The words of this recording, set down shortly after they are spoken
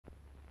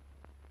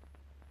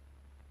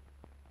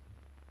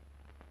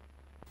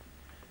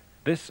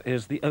This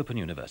is the Open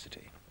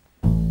University.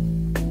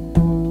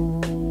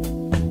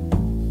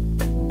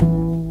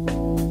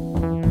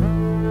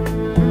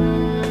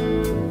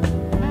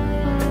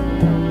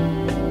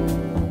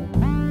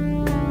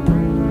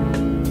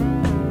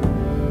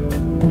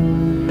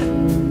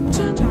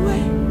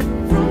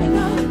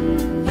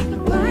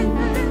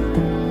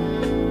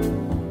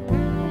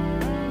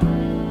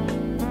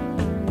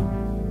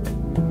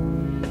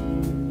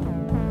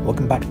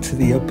 Welcome back to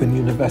the Open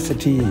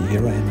University.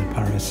 Here I am in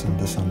Paris and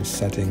the sun is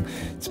setting.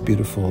 It's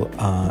beautiful.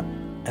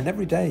 And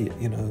every day,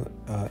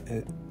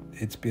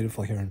 it's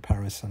beautiful here in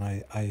Paris. And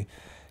I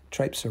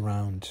traipse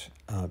around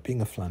being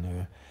a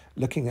flaneur,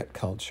 looking at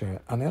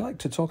culture. And I like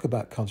to talk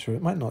about culture.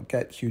 It might not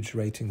get huge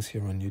ratings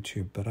here on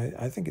YouTube, but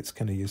I think it's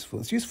kind of useful.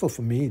 It's useful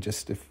for me,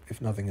 just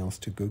if nothing else,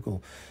 to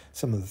Google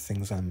some of the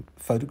things I'm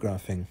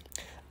photographing.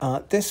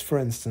 This, for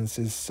instance,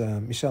 is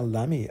Michel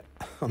Lamy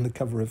on the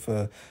cover of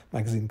a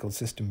magazine called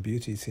System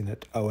Beauty, seen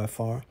at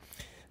OFR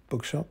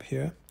bookshop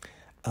here.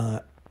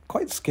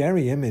 Quite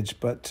scary image,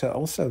 but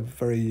also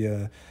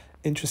very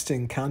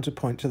interesting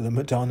counterpoint to the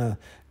Madonna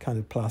kind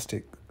of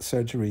plastic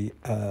surgery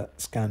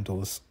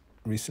scandals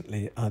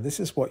recently.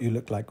 This is what you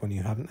look like when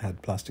you haven't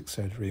had plastic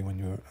surgery when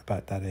you're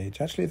about that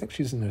age. Actually, I think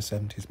she's in her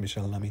 70s,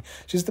 Michelle Lamy.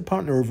 She's the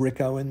partner of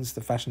Rick Owens, the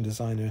fashion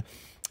designer.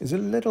 Is a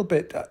little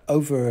bit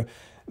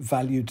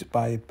overvalued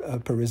by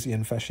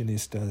Parisian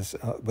fashionistas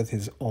with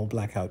his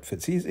all-black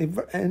outfits. He's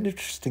an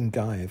interesting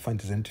guy. I find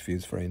his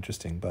interviews very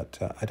interesting, but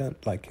I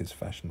don't like his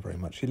fashion very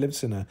much. He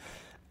lives in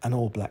an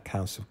all-black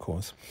house, of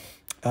course.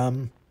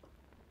 Come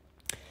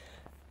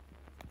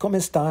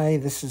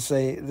Stai, this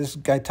is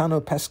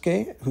Gaetano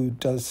Pesce, who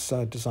does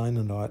design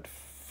and art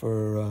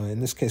for,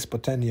 in this case,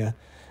 Bottega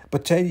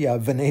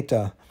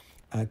Veneta.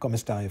 Come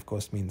stai, of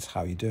course, means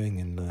how are you doing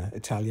in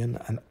Italian.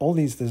 And all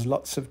these, there's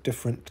lots of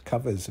different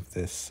covers of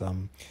this.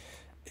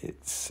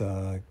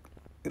 It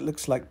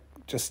looks like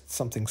just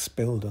something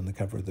spilled on the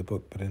cover of the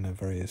book, but in a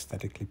very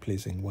aesthetically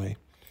pleasing way.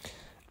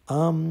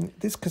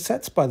 These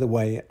cassettes, by the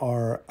way,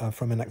 are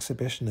from an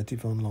exhibition at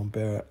Yvonne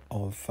Lambert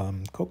of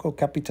Coco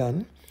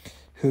Capitan,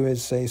 who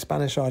is a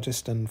Spanish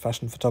artist and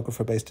fashion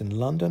photographer based in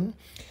London.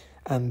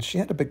 And she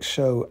had a big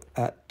show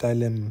at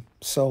Dalim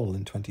Seoul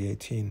in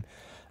 2018.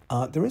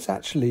 There is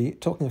actually,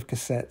 talking of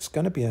cassettes,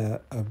 going to be a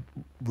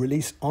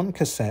release on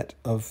cassette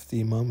of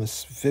the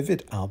Momus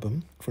Vivid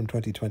album from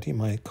 2020,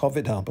 my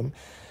COVID album.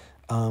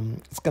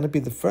 It's going to be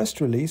the first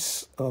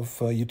release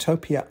of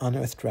Utopia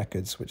Unearthed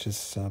Records, which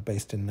is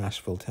based in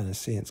Nashville,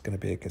 Tennessee. It's going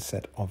to be a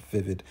cassette of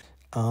Vivid.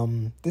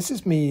 This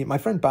is me. My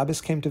friend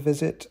Babis came to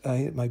visit,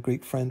 my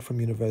Greek friend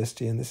from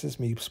university, and this is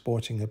me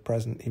sporting a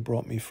present he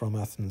brought me from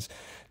Athens.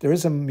 There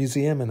is a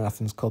museum in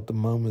Athens called the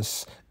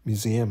Momus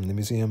Museum, the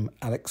Museum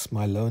Alex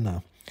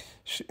Milona,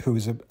 who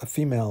is a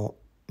female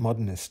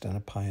modernist and a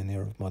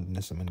pioneer of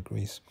modernism in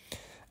Greece.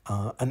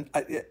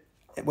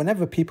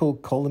 Whenever people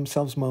call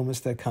themselves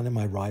Momus, they're kind of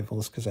my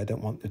rivals because I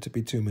don't want there to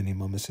be too many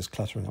Momuses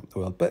cluttering up the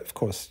world. But of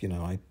course,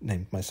 I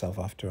named myself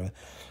after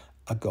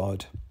a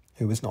god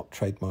who is not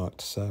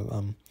trademarked.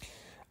 So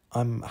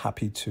I'm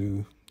happy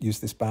to use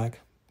this bag,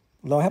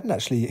 although I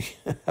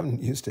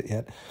haven't used it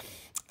yet.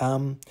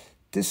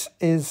 This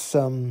is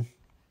Le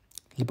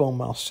Bon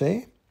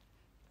Marché.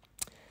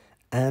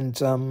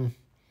 And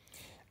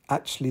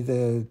actually,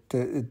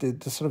 the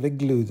sort of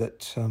igloo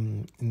that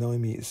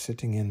Noemi is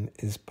sitting in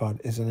is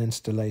an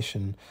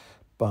installation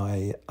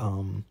by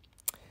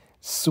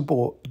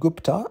Subodh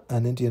Gupta,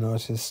 an Indian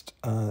artist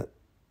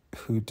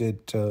who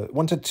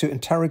wanted to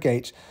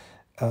interrogate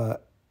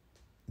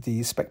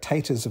the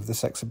spectators of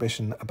this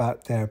exhibition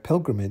about their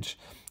pilgrimage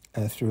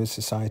through a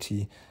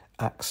society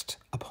axed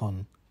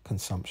upon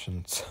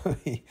consumption. So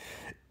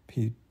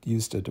he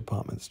used a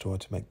department store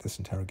to make this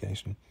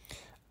interrogation.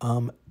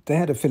 They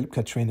had a Philip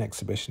Catherine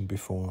exhibition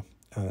before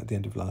at the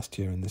end of last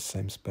year in this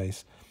same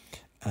space.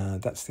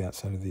 That's the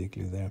outside of the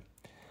igloo there.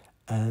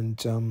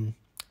 And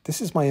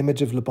this is my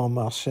image of Le Bon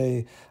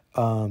Marché.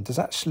 There's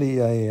actually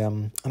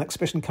an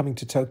exhibition coming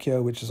to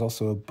Tokyo, which is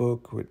also a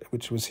book,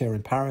 which was here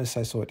in Paris.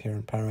 I saw it here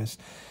in Paris.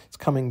 It's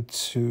coming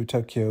to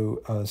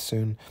Tokyo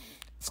soon.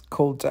 It's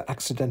called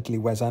Accidentally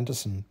Wes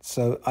Anderson.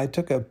 So I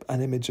took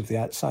an image of the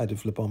outside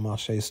of Le Bon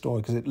Marché store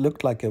because it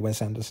looked like a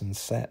Wes Anderson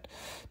set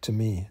to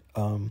me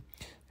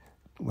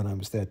when I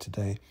was there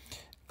today.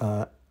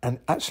 And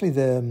actually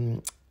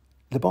the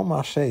Le Bon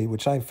Marché,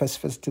 which I first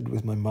visited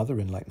with my mother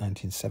in like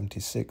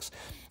 1976,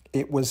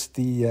 it was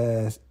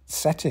the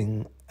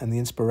setting and the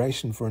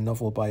inspiration for a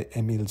novel by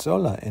Émile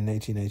Zola in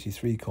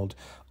 1883 called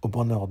Au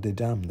Bonheur des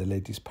Dames, The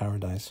Lady's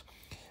Paradise.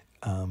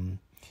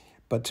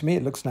 But to me,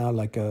 it looks now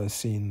like a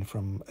scene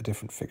from a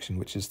different fiction,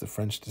 which is The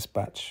French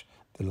Dispatch,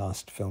 the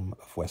last film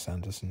of Wes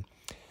Anderson,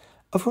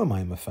 of whom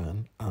I am a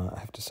fan, I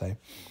have to say.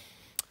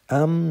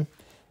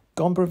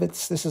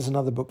 Gombrowicz, this is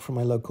another book from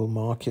my local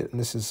market, and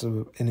this is,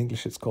 in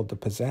English, it's called The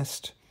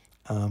Possessed.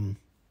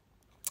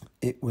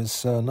 It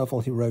was a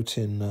novel he wrote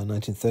in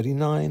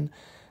 1939.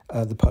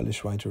 The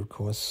Polish writer, of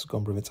course,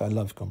 Gombrowicz. I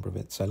love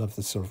Gombrowicz. I love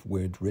the sort of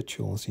weird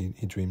rituals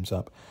he dreams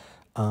up.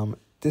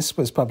 This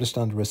was published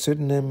under a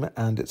pseudonym,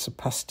 and it's a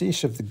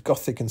pastiche of the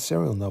Gothic and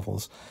serial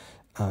novels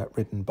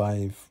written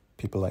by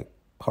people like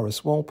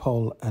Horace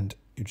Walpole and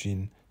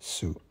Eugene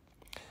Sue.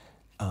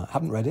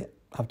 Haven't read it,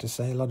 I have to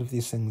say. A lot of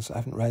these things I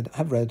haven't read.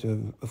 I've read,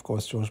 of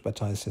course, Georges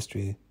Bataille's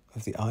Story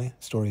of the Eye.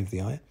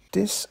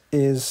 This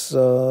is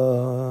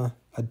a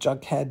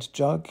jughead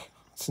jug,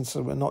 since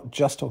we're not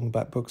just talking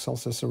about books,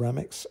 also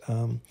ceramics,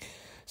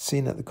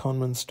 seen at the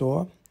Conran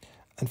store.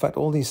 In fact,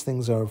 all these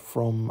things are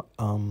from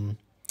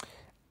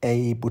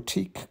a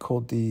boutique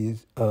called the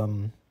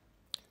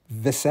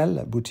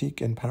Vaisselle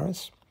Boutique in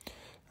Paris,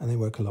 and they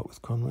work a lot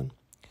with Conran.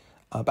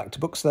 Back to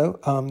books, though.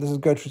 This is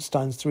Gertrude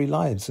Stein's Three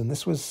Lives, and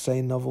this was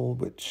a novel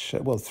which,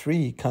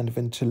 three kind of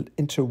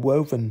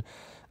interwoven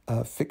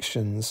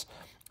fictions: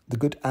 The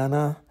Good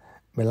Anna,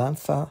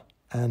 Melantha,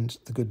 and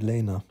The Good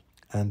Lena.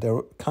 And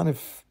they're kind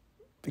of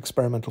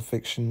experimental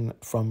fiction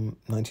from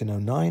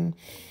 1909.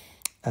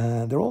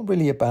 They're all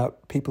really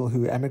about people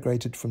who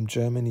emigrated from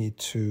Germany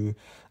to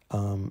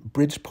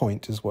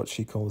Bridgepoint, is what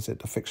she calls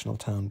it, a fictional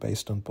town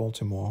based on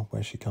Baltimore,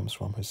 where she comes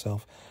from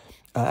herself.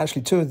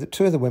 Actually, two of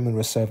the women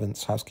were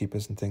servants,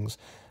 housekeepers and things,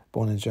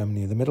 born in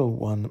Germany. The middle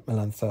one,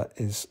 Melantha,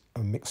 is a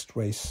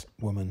mixed-race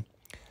woman.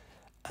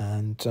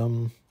 And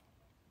a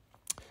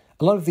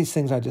lot of these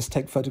things, I just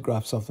take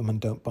photographs of them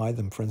and don't buy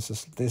them. For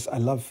instance, this, I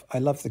love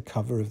the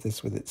cover of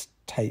this with its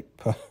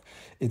tape,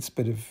 its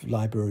bit of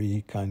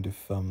library kind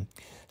of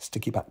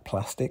sticky back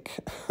plastic.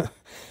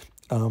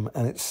 And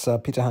it's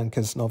Peter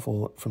Handke's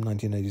novel from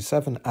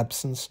 1987,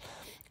 Absence.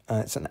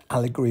 It's an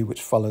allegory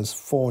which follows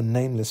four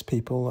nameless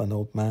people, an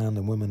old man,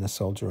 a woman, a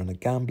soldier, and a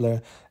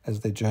gambler, as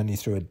they journey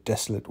through a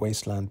desolate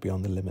wasteland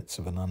beyond the limits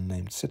of an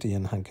unnamed city.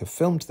 And Handke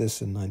filmed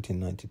this in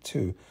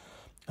 1992,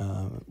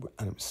 and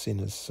it was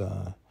seen as,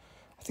 I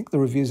think the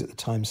reviews at the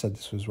time said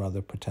this was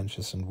rather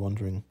pretentious and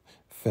wandering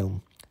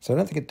film. So I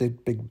don't think it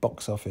did big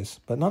box office,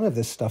 but none of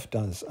this stuff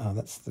does.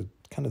 That's the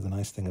kind of the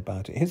nice thing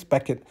about it. Here's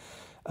Beckett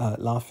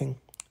laughing,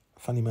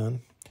 funny man.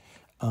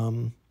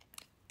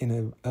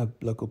 In a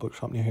local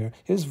bookshop near here.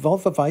 Here's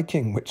Volva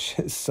Viking, which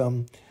is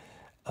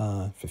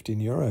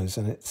 €15,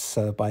 and it's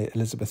by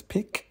Elizabeth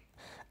Peake,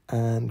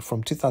 and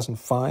from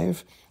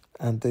 2005.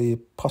 And the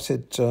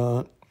potted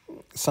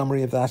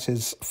summary of that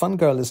is: Fun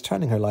girl is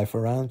turning her life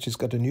around. She's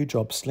got a new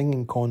job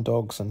slinging corn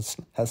dogs and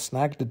has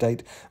snagged a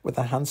date with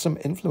a handsome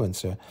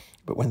influencer.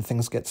 But when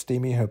things get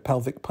steamy, her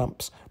pelvic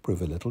pumps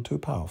prove a little too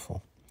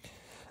powerful.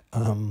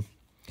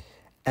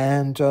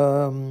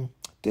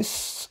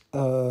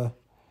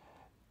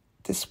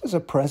 This was a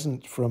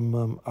present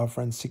from our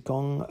friend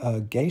Sikong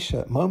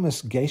Geisha,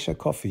 Momus Geisha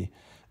Coffee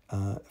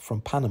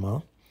from Panama.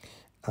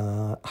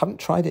 Haven't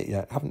tried it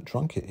yet, haven't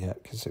drunk it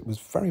yet, because it was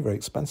very, very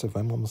expensive.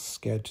 I'm almost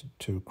scared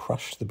to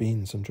crush the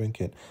beans and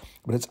drink it.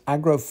 But it's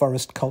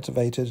agroforest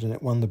cultivated, and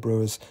it won the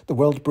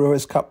World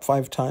Brewers Cup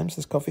 5 times,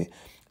 this coffee.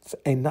 It's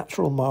a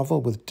natural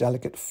marvel with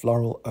delicate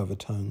floral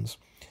overtones,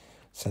 it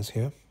says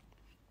here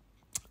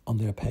on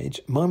their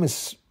page.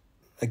 Momus,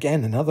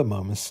 again, another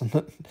Momus,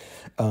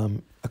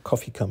 a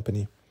coffee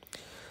company.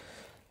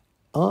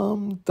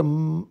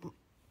 The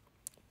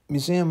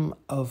Museum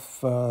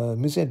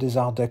des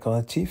Arts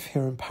Décoratifs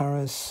here in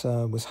Paris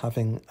was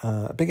having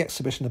a big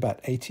exhibition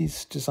about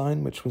 80s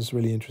design, which was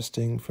really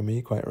interesting for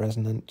me, quite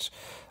resonant.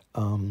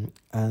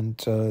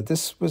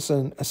 This was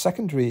a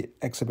secondary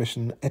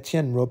exhibition.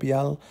 Etienne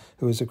Robial,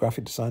 who is a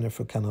graphic designer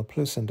for Canal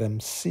Plus and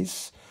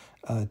M6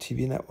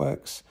 TV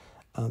networks.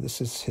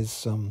 This is his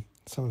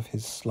some of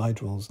his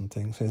slide rules and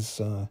things, his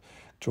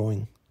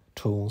drawing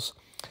tools.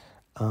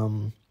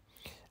 And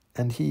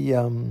he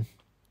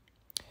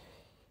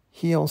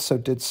also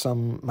did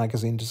some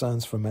magazine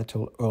designs for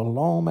Metal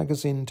Hurlant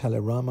magazine,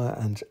 Télérama,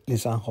 and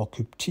Les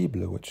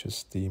Inrecuptibles, which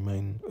is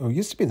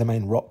used to be the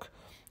main rock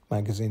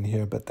magazine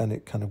here, but then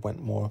it kind of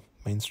went more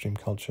mainstream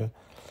culture.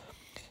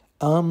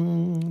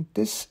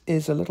 This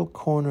is a little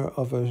corner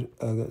of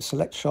a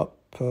select shop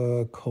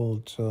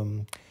called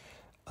The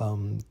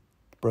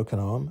Broken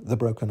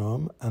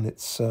Arm, and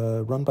it's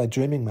run by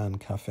Dreaming Man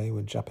Cafe,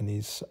 a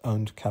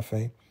Japanese-owned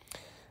cafe.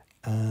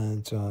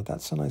 And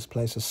that's a nice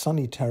place, a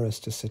sunny terrace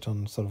to sit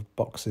on, sort of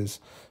boxes,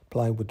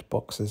 plywood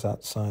boxes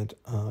outside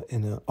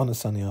on a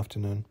sunny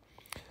afternoon.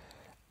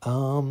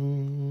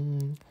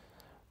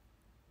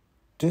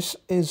 This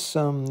is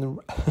a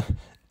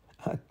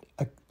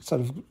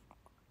sort of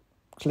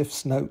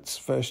Cliff's Notes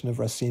version of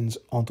Racine's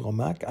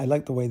Andromaque. I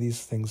like the way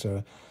these things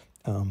are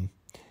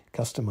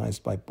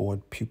customized by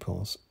bored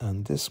pupils.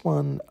 And this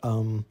one,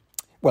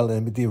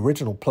 the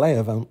original play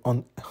of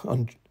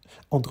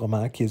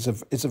Andromaque is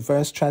a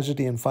verse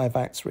tragedy in 5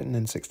 acts written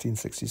in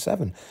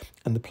 1667.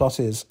 And the plot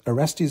is: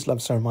 Orestes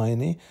loves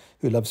Hermione,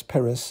 who loves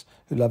Pyrrhus,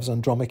 who loves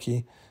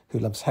Andromache, who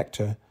loves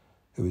Hector,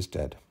 who is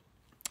dead.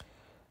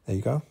 There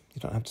you go. You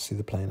don't have to see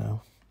the play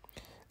now.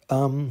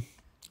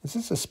 This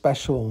is a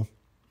special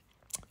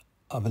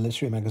of a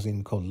literary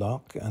magazine called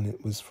L'Arc, and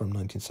it was from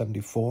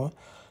 1974.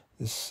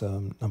 This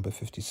number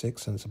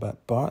 56, and it's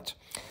about Bart.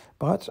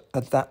 Bart,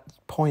 at that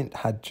point,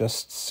 had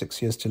just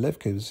 6 years to live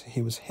because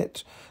he was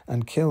hit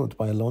and killed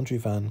by a laundry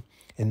van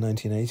in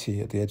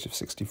 1980 at the age of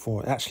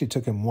 64. It actually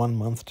took him 1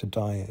 month to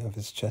die of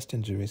his chest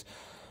injuries,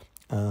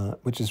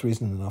 which is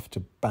reason enough to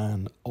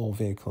ban all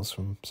vehicles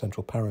from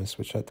central Paris,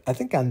 which I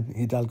think Anne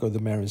Hidalgo, the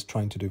mayor, is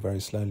trying to do very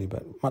slowly,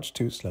 but much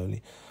too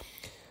slowly.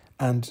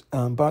 And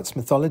Barthes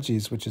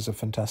Mythologies, which is a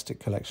fantastic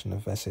collection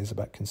of essays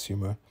about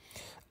consumer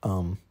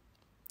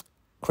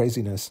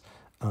craziness,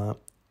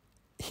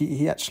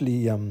 he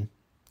actually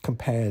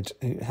compared,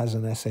 it has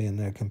an essay in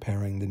there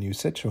comparing the new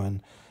Citroën,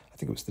 I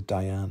think it was the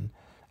Diane,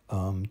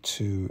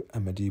 to a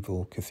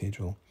medieval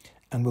cathedral.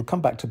 And we'll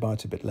come back to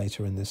Barthes a bit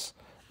later in this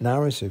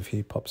narrative.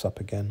 He pops up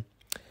again.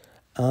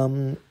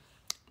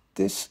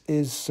 This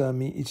is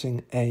me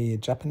eating a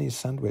Japanese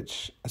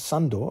sandwich, a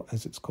sando,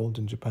 as it's called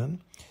in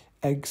Japan,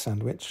 egg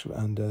sandwich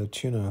and a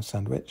tuna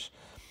sandwich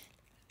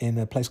in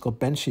a place called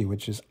Benshi,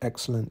 which is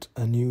excellent.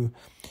 A new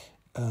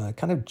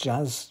kind of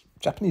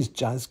Japanese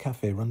jazz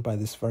cafe run by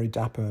this very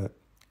dapper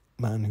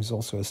man who's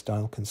also a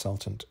style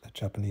consultant, a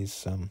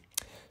Japanese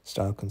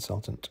style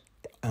consultant.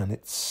 And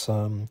it's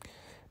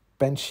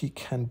Benshi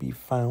can be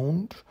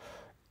found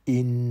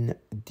in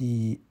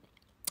the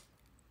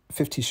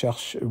 50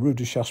 Rue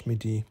du Cherche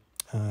Midi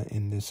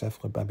in the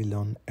Sèvres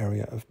Babylone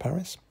area of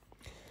Paris.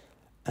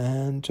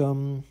 And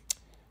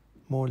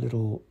more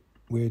little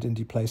weird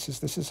indie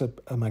places. This is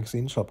a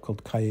magazine shop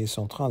called Cahiers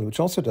Central, which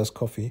also does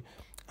coffee,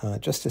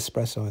 just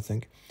espresso, I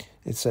think.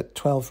 It's at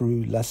 12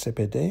 Rue La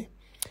CPD.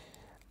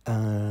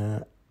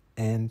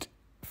 And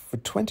for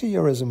 20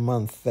 euros a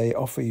month, they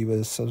offer you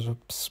a sort of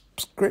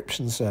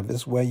subscription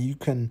service where you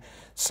can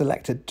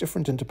select a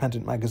different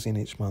independent magazine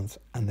each month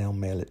and they'll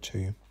mail it to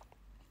you.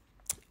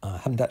 I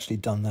haven't actually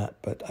done that,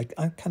 but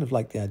I kind of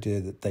like the idea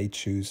that they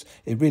choose.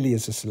 It really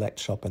is a select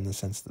shop in the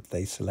sense that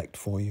they select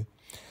for you.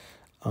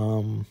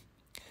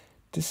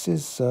 This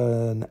is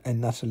a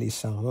Nathalie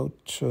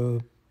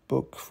Sarraute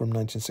book from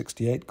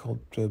 1968 called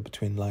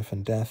Between Life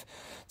and Death.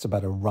 It's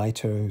about a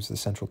writer who's the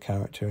central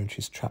character, and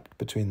she's trapped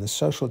between the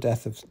social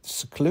death of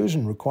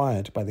seclusion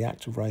required by the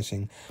act of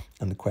writing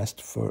and the quest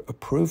for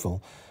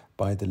approval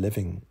by the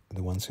living,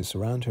 the ones who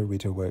surround her,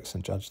 read her works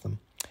and judge them.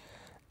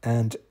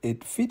 And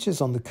it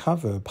features on the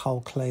cover Paul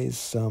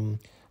Klee's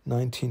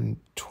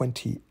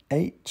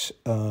 1928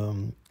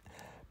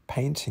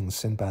 painting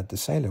Sinbad the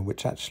Sailor,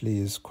 which actually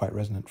is quite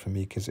resonant for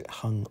me because it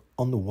hung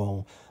on the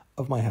wall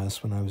of my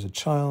house when I was a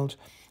child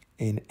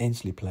in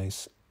Ainsley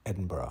Place,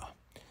 Edinburgh.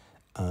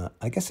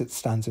 I guess it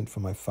stands in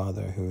for my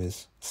father, who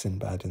is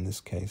Sinbad in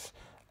this case,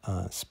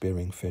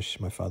 spearing fish.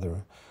 My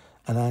father,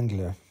 an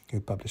angler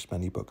who published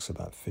many books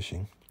about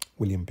fishing,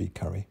 William B.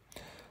 Curry.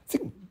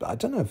 I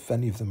don't know if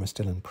any of them are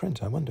still in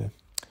print, I wonder.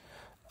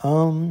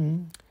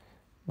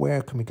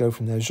 Where can we go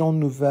from there? Jean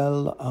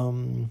Nouvel.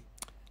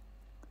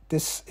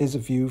 This is a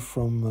view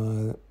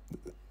from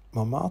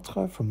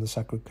Montmartre, from the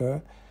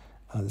Sacré-Cœur,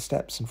 the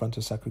steps in front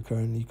of Sacré-Cœur,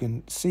 and you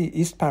can see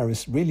East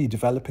Paris really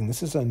developing.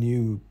 This is a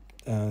new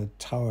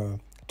tower,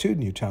 two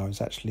new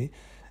towers actually,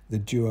 the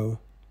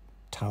duo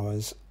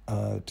towers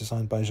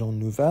designed by Jean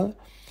Nouvel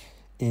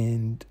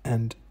and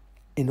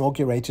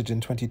inaugurated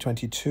in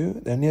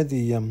 2022. They're near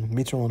the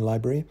Mitterrand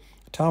Library.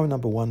 Tower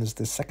number 1 is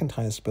the second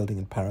highest building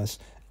in Paris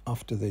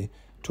after the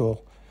Tour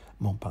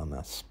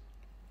Montparnasse.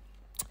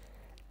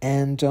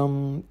 And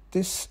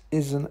this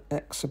is an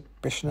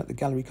exhibition at the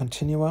Gallery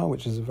Continua,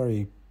 which is a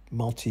very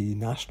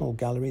multinational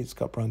gallery. It's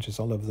got branches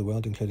all over the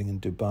world, including in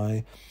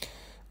Dubai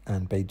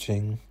and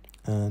Beijing.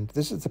 And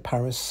this is the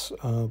Paris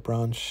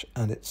branch,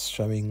 and it's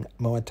showing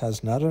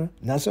Moataz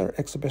Nazar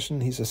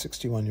exhibition. He's a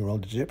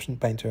 61-year-old Egyptian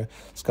painter,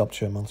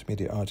 sculptor,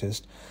 multimedia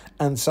artist,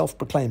 and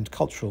self-proclaimed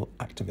cultural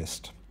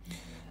activist.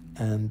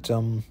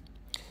 And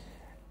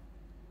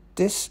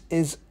this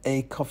is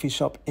a coffee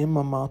shop in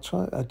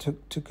Montmartre. I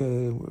took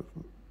a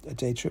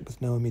day trip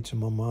with Naomi to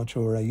Montmartre,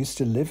 where I used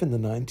to live in the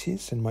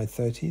 90s, in my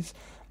 30s.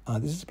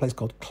 This is a place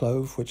called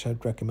Clove, which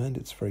I'd recommend.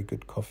 It's very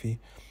good coffee.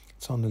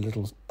 It's on a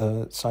little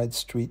side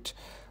street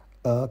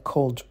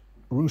called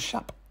Rue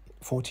Chappe,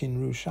 14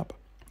 Rue Chappe.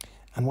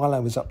 And while I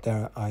was up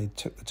there, I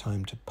took the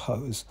time to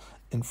pose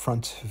in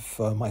front of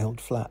my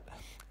old flat.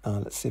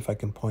 Let's see if I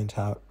can point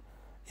out.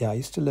 Yeah, I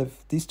used to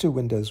live, these two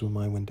windows were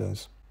my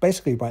windows,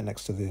 basically right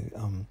next to the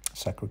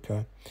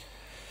Sacré-Cœur.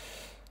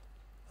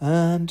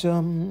 And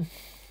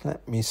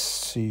let me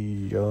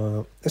see.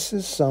 This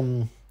is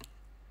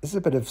a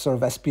bit of sort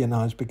of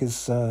espionage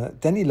because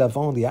Denis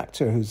Lavant, the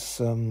actor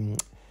who's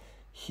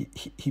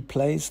he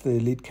plays the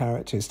lead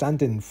character,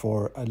 stand-in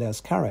for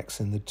Léos Carax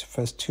in the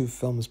first two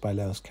films by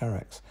Léos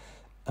Carax,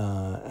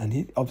 and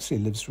he obviously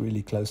lives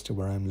really close to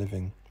where I'm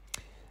living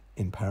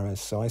in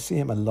Paris. So I see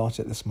him a lot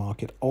at this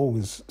market,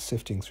 always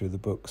sifting through the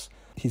books.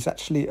 He's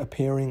actually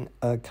appearing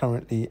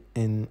currently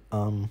in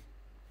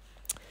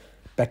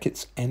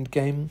Beckett's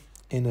Endgame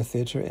in a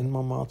theatre in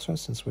Montmartre,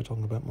 since we're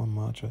talking about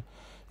Montmartre.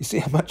 You see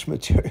how much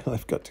material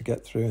I've got to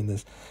get through in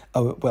this.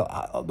 Oh,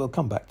 well, we'll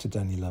come back to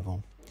Denis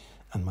Lavant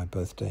and my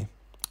birthday.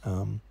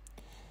 Oh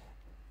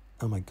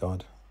my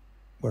God,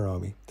 where are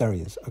we? There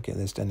he is. Okay,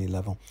 there's Denis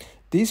Lavant.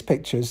 These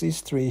pictures,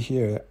 these three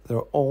here, they're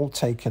all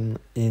taken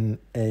in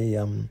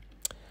a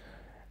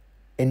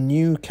a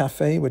new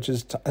cafe, which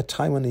is a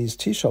Taiwanese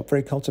tea shop,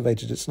 very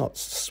cultivated. It's not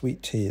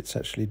sweet tea, it's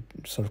actually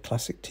sort of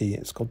classic tea.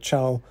 It's called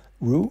Chow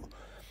Ru,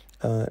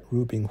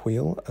 Ru being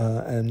wheel,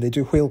 and they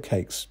do wheel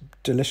cakes,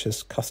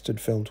 delicious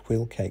custard-filled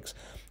wheel cakes,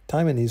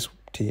 Taiwanese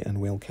tea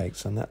and wheel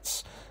cakes, and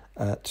that's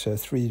at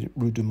 3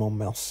 Rue du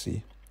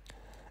Montmorency,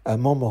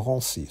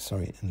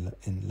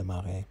 in Le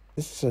Marais.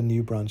 This is a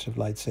new branch of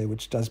Leitze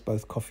which does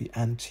both coffee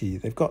and tea.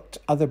 They've got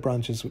other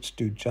branches which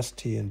do just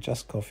tea and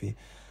just coffee,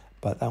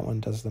 but that one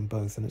does them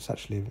both, and it's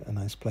actually a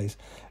nice place.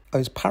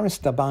 Paris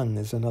d'Abang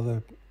is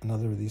another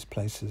of these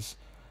places.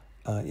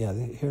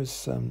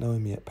 Here's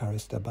Noemi at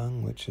Paris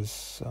d'Abang, which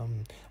is,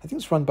 I think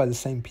it's run by the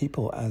same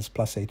people as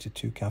Place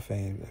 82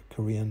 Cafe, a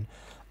Korean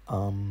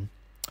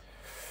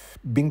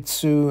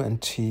bingsu and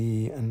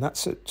tea, and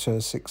that's at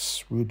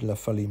 6 Rue de la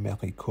Folie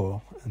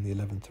Méricourt in the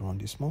 11th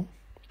arrondissement.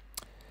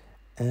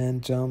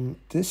 And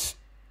this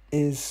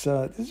is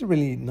a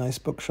really nice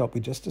bookshop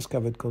we just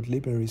discovered called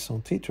Librairie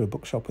Sans Titre, a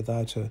bookshop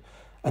without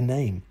a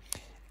name.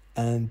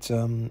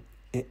 And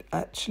it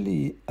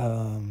actually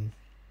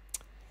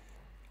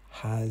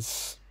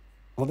has...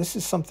 Well, this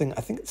is something,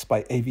 I think it's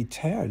by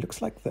Eviter. It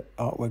looks like the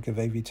artwork of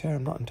Eviter.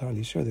 I'm not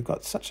entirely sure. They've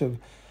got such a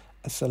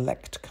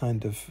select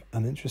kind of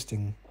an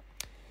interesting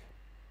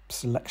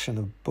selection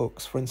of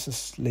books. For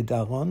instance, Les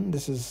Darons.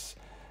 This is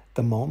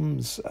The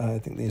Moms, I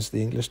think is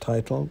the English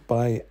title,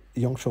 by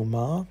Yongcho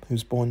Ma,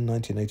 who's born in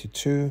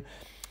 1982.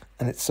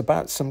 And it's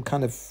about some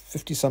kind of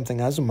 50-something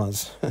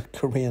Azumas,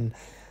 Korean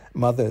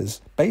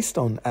mothers, based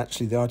on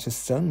actually the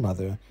artist's own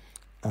mother.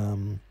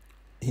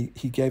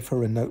 He gave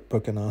her a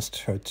notebook and asked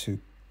her to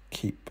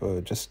keep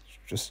just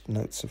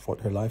notes of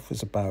what her life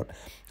was about.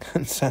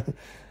 And so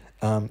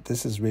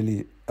this is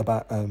really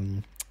about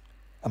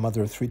a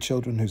mother of 3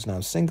 children who's now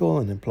single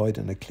and employed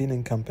in a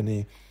cleaning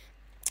company.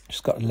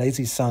 She's got a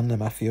lazy son, a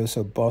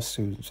mafioso boss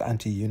who's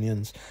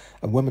anti-unions,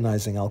 a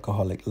womanizing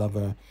alcoholic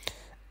lover,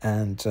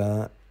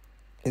 and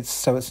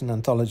it's an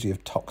anthology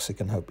of toxic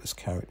and hopeless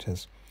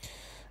characters.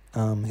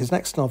 His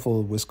next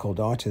novel was called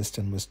Artist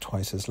and was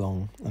twice as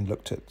long and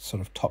looked at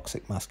sort of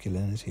toxic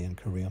masculinity in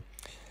Korea.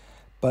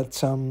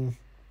 But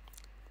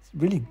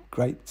really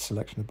great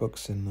selection of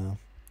books in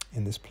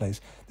this place.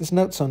 There's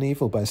Notes on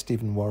Evil by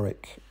Stephen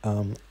Warwick,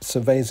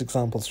 surveys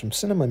examples from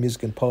cinema,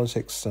 music and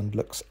politics, and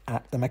looks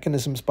at the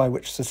mechanisms by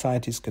which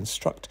societies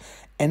construct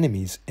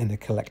enemies in a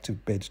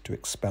collective bid to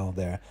expel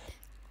their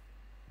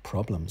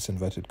problems,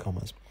 inverted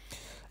commas.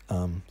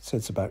 So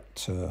it's about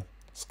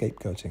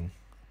scapegoating,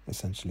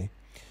 essentially.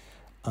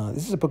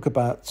 This is a book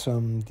about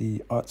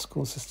the art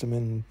school system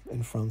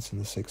in France in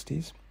the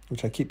 60s,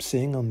 which I keep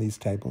seeing on these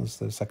tables,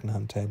 the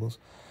secondhand tables.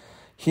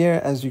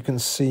 Here, as you can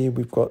see,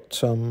 we've got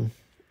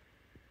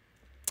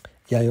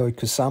Yayoi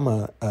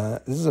Kusama.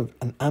 This is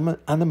an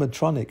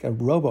animatronic, a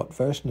robot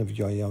version of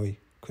Yayoi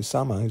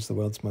Kusama, who's the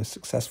world's most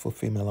successful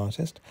female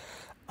artist.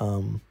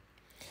 Although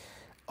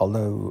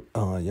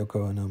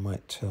Yoko Ono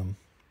might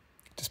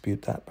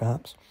dispute that,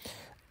 perhaps.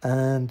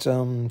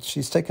 And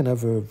she's taken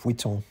over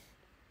Vuitton.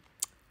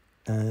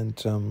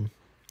 And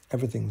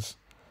everything's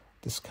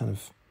this kind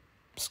of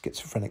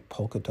schizophrenic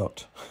polka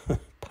dot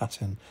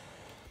pattern.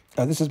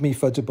 This is me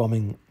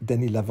photobombing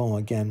Denis Lavant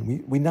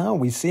again.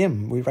 We see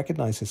him. We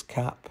recognise his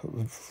cap.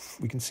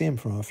 We can see him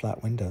from our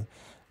flat window.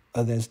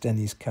 There's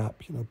Denis'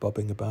 cap,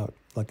 bobbing about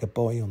like a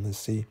buoy on the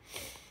sea.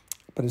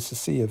 But it's a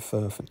sea of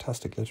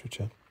fantastic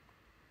literature.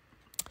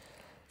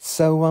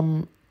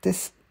 So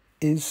this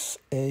is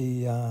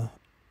a...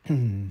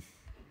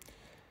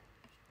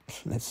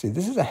 let's see.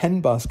 This is a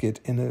hen basket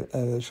in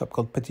a shop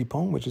called Petit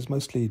Pont, which is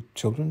mostly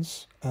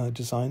children's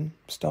design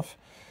stuff.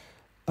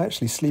 I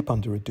actually sleep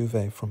under a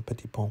duvet from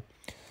Petit Pont.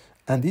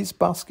 And these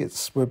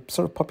baskets were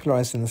sort of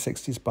popularized in the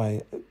 60s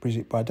by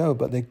Brigitte Bardot,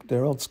 but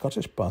they're old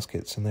Scottish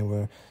baskets, and they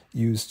were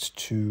used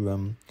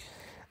to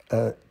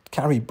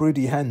carry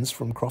broody hens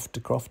from croft to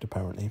croft,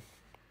 apparently.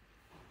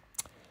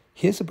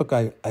 Here's a book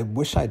I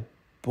wish I'd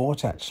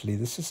bought, actually.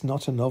 This is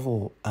Not a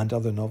Novel and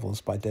Other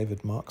Novels by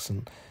David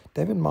Markson.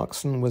 David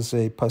Markson was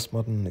a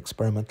postmodern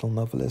experimental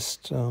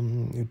novelist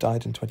who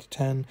died in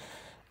 2010.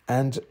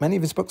 And many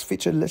of his books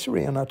feature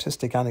literary and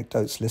artistic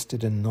anecdotes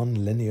listed in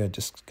non-linear,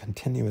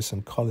 discontinuous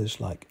and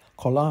collage-like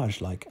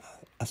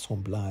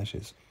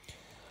assemblages.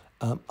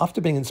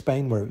 After being in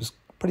Spain, where it was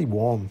pretty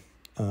warm,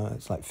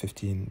 it's like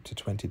 15 to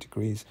 20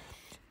 degrees,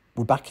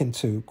 we're back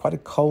into quite a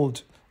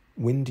cold,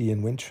 windy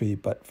and wintry,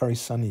 but very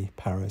sunny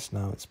Paris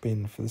now. It's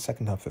been, for the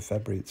second half of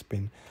February, it's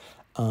been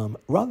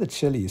rather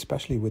chilly,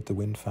 especially with the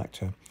wind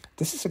factor.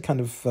 This is a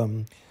kind of...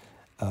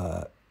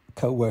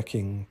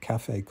 co-working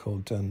cafe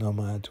called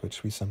Nomad,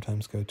 which we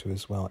sometimes go to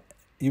as well.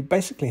 You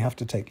basically have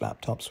to take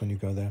laptops when you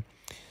go there.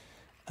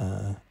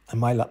 And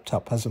my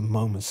laptop has a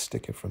Momus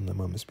sticker from the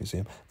Momus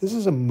Museum. This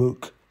is a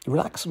MOOC.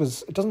 Relax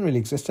it doesn't really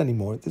exist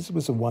anymore. This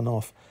was a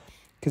one-off.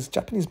 Because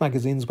Japanese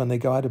magazines, when they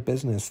go out of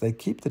business, they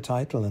keep the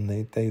title and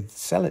they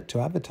sell it to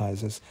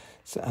advertisers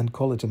and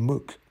call it a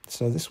MOOC.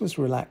 So this was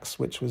Relax,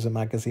 which was a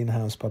magazine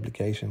house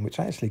publication, which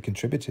I actually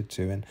contributed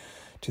to in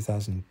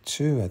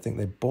 2002. I think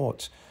they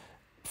bought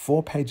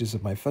 4 pages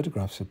of my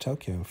photographs of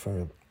Tokyo for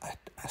an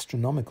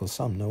astronomical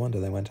sum. No wonder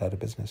they went out of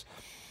business.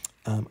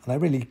 And I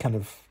really kind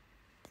of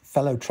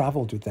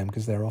traveled with them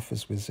because their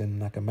office was in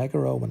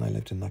Nakameguro when I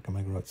lived in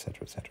Nakameguro,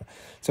 etc., etc.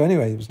 So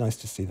anyway, it was nice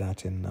to see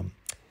that in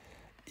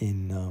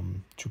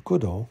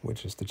Chukudo,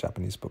 which is the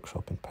Japanese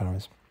bookshop in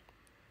Paris.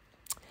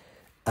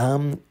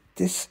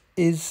 This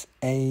is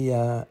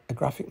a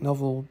graphic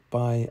novel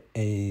by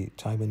a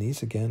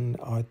Taiwanese, again,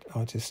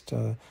 artist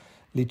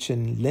Li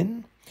Chin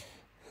Lin.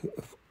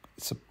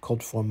 It's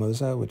called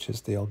Formosa, which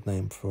is the old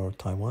name for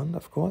Taiwan,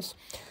 of course.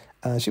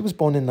 She was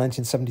born in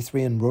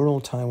 1973 in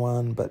rural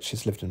Taiwan, but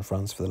she's lived in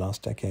France for the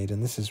last decade,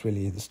 and this is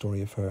really the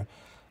story of her.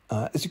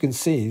 As you can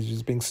see,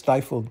 she's being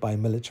stifled by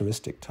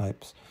militaristic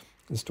types,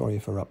 the story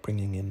of her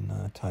upbringing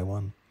in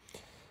Taiwan.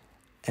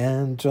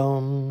 And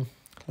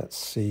let's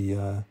see,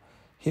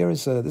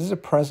 this is a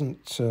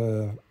present,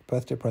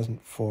 birthday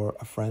present for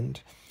a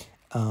friend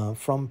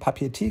from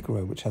Papier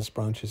Tigre, which has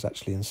branches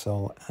actually in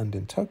Seoul and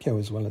in Tokyo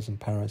as well as in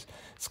Paris.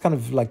 It's kind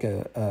of like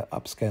a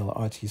upscale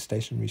arty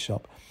stationery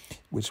shop,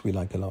 which we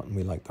like a lot, and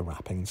we like the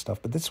wrapping and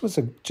stuff. But this was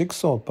a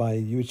jigsaw by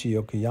Yuichi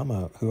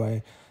Yokoyama, who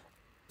I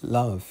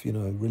love,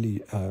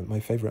 really my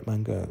favorite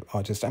manga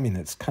artist. I mean,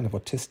 it's kind of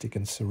autistic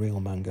and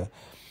surreal manga.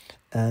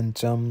 And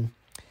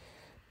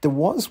there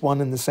was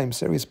one in the same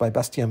series by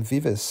Bastien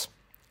Vives,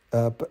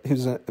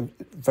 who's a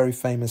very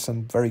famous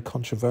and very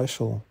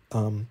controversial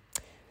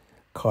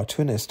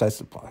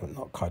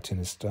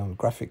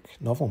graphic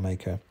novel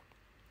maker,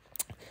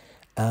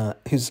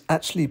 who's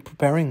actually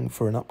preparing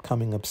for an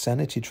upcoming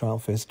obscenity trial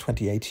for his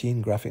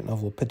 2018 graphic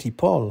novel Petit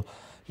Paul,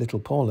 Little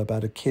Paul,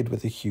 about a kid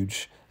with a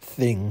huge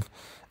thing.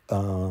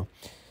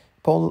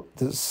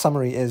 The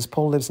summary is,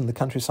 Paul lives in the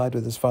countryside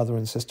with his father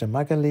and sister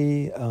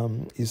Magali.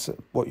 He's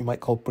what you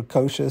might call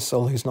precocious,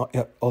 although he's not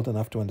yet old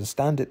enough to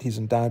understand it. He's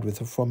endowed with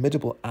a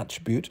formidable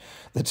attribute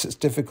that is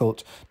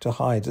difficult to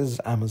hide. This is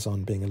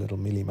Amazon being a little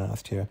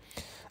mealy-mouthed here.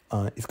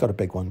 He's got a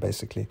big one,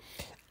 basically.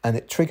 And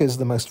it triggers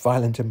the most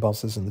violent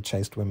impulses in the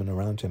chaste women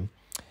around him.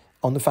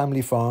 On the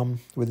family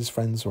farm, with his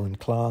friends or in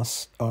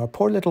class, our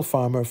poor little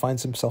farmer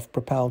finds himself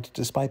propelled,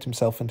 despite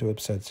himself, into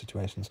absurd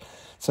situations.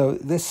 So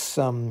this...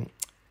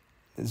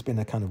 there's been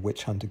a kind of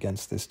witch hunt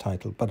against this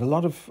title, but a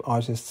lot of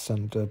artists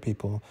and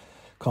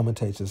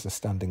commentators are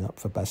standing up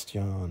for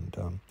Bastien,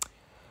 and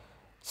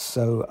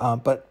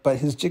but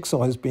his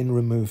jigsaw has been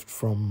removed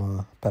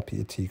from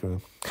Papier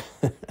Tigre.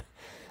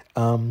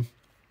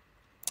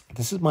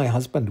 This is My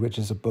Husband, which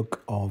is a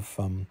book of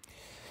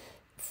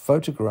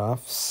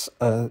photographs,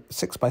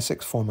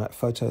 6x6 format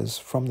photos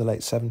from the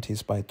late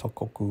 70s by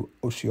Tokoku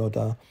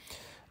Oshioda.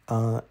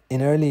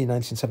 In early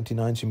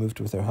 1979, she moved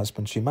with her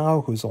husband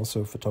Shimao, who's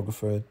also a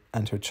photographer,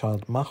 and her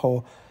child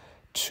Maho,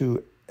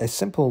 to a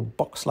simple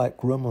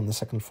box-like room on the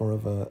second floor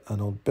of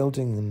an old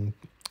building,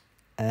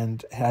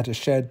 and had a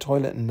shared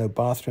toilet and no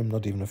bathroom,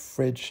 not even a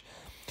fridge.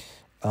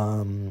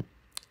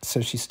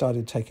 So she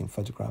started taking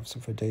photographs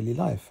of her daily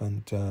life,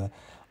 and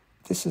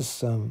this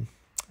is a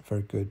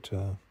very good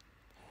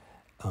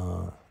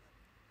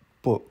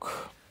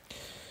book.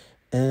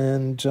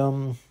 And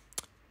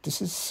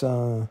this is...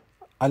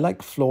 I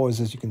like floors,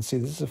 as you can see.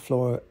 This is a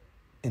floor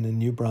in a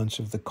new branch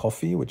of The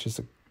Coffee, which is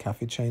a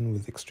cafe chain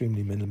with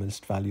extremely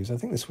minimalist values. I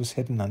think this was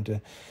hidden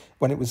under,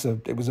 when it was a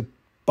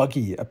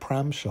buggy, a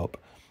pram shop,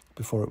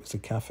 before it was a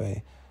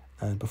cafe,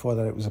 and before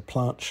that it was a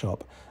plant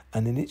shop.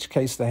 And in each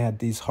case they had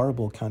these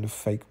horrible kind of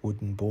fake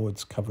wooden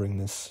boards covering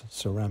this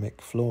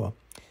ceramic floor.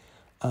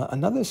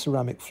 Another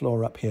ceramic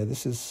floor up here,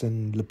 this is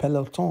in Le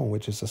Peloton,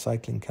 which is a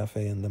cycling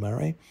cafe in Le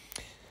Marais,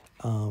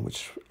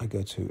 which I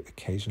go to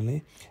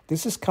occasionally.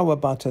 This is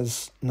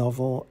Kawabata's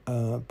novel,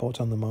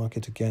 bought on the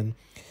market again.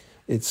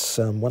 It's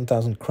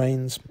 1,000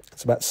 Cranes.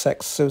 It's about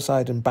sex,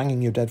 suicide, and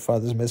banging your dead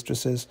father's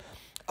mistresses.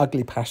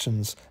 Ugly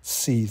passions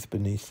seethe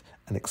beneath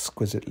an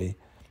exquisitely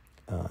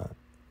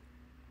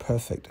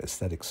perfect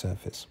aesthetic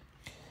surface.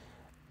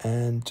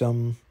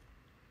 And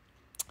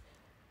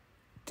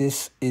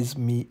this is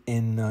me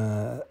in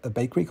a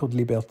bakery called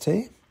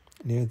Liberté,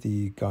 near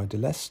the Gare de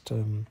l'Est,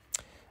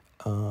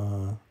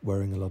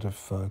 wearing a lot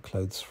of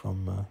clothes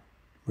from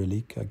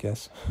Relique, I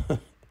guess.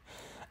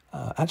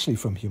 Actually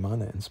from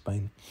Humana in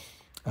Spain.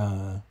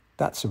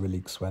 That's a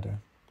Relique sweater.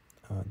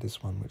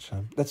 This one, which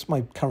that's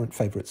my current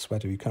favourite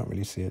sweater. You can't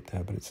really see it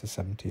there, but it's a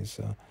 70s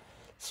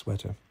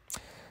sweater.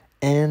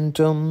 And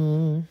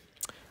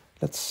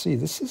let's see,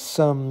 this is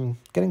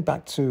getting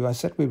back to, I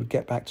said we would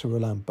get back to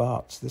Roland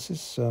Barthes. This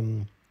is,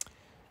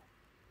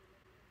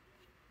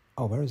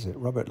 where is it?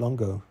 Robert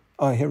Longo.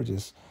 Oh, here it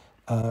is.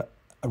 A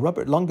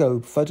Robert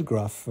Longo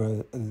photograph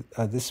for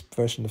this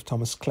version of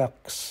Thomas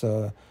Clark's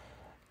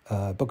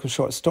book of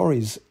short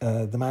stories,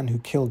 The Man Who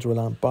Killed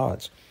Roland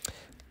Barthes.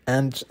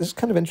 And this is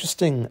kind of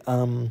interesting.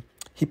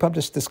 He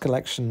published this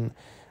collection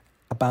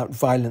about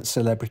violent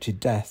celebrity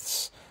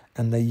deaths,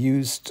 and they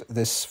used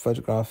this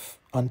photograph,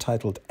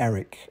 untitled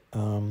Eric,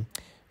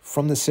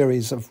 from the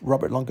series of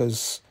Robert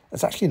Longo's.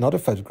 It's actually not a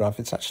photograph,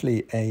 it's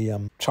actually a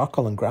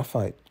charcoal and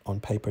graphite on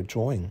paper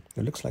drawing.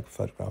 It looks like a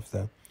photograph,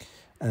 though,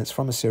 and it's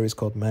from a series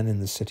called Men in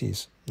the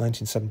Cities,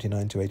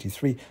 1979 to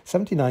 83.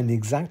 79, the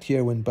exact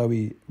year when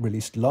Bowie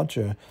released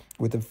Lodger,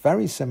 with a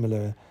very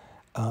similar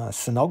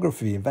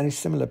scenography, a very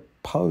similar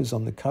pose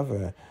on the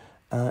cover.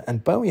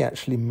 And Bowie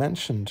actually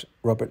mentioned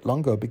Robert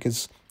Longo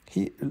because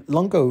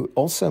Longo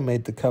also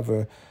made the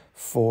cover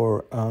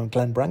for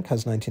Glenn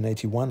Branca's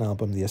 1981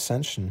 album, The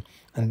Ascension.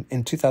 And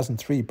in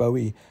 2003,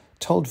 Bowie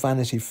told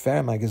Vanity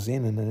Fair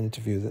magazine in an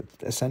interview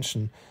that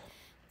Ascension,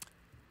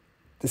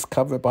 this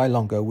cover by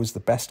Longo, was the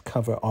best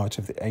cover art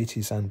of the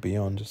 80s and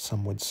beyond,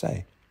 some would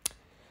say.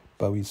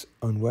 Bowie's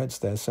own words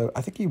there. So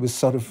I think he was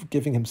sort of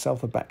giving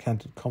himself a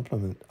backhanded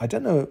compliment. I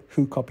don't know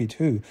who copied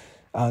who.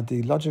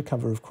 The Lodger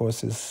cover, of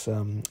course, is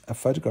a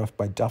photograph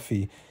by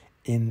Duffy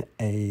in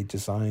a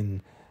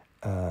design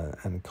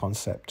and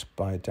concept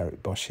by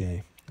Derek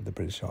Boshier, the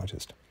British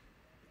artist.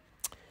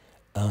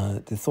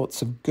 The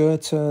Thoughts of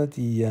Goethe,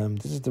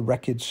 this is the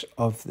wreckage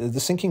of the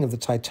sinking of the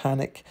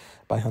Titanic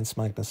by Hans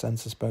Magnus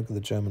Enzensberger, the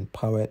German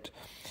poet.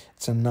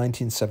 It's a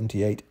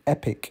 1978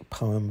 epic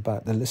poem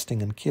about the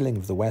listing and killing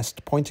of the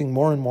West, pointing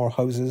more and more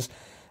hoses,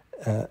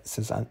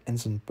 says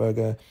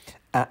Enzensberger,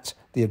 at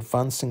the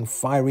advancing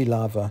fiery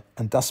lava,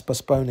 and thus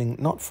postponing,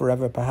 not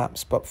forever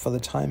perhaps, but for the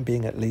time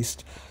being at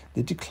least,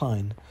 the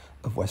decline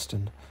of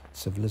Western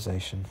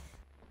civilization.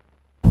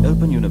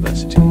 Open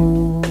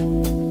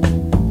University.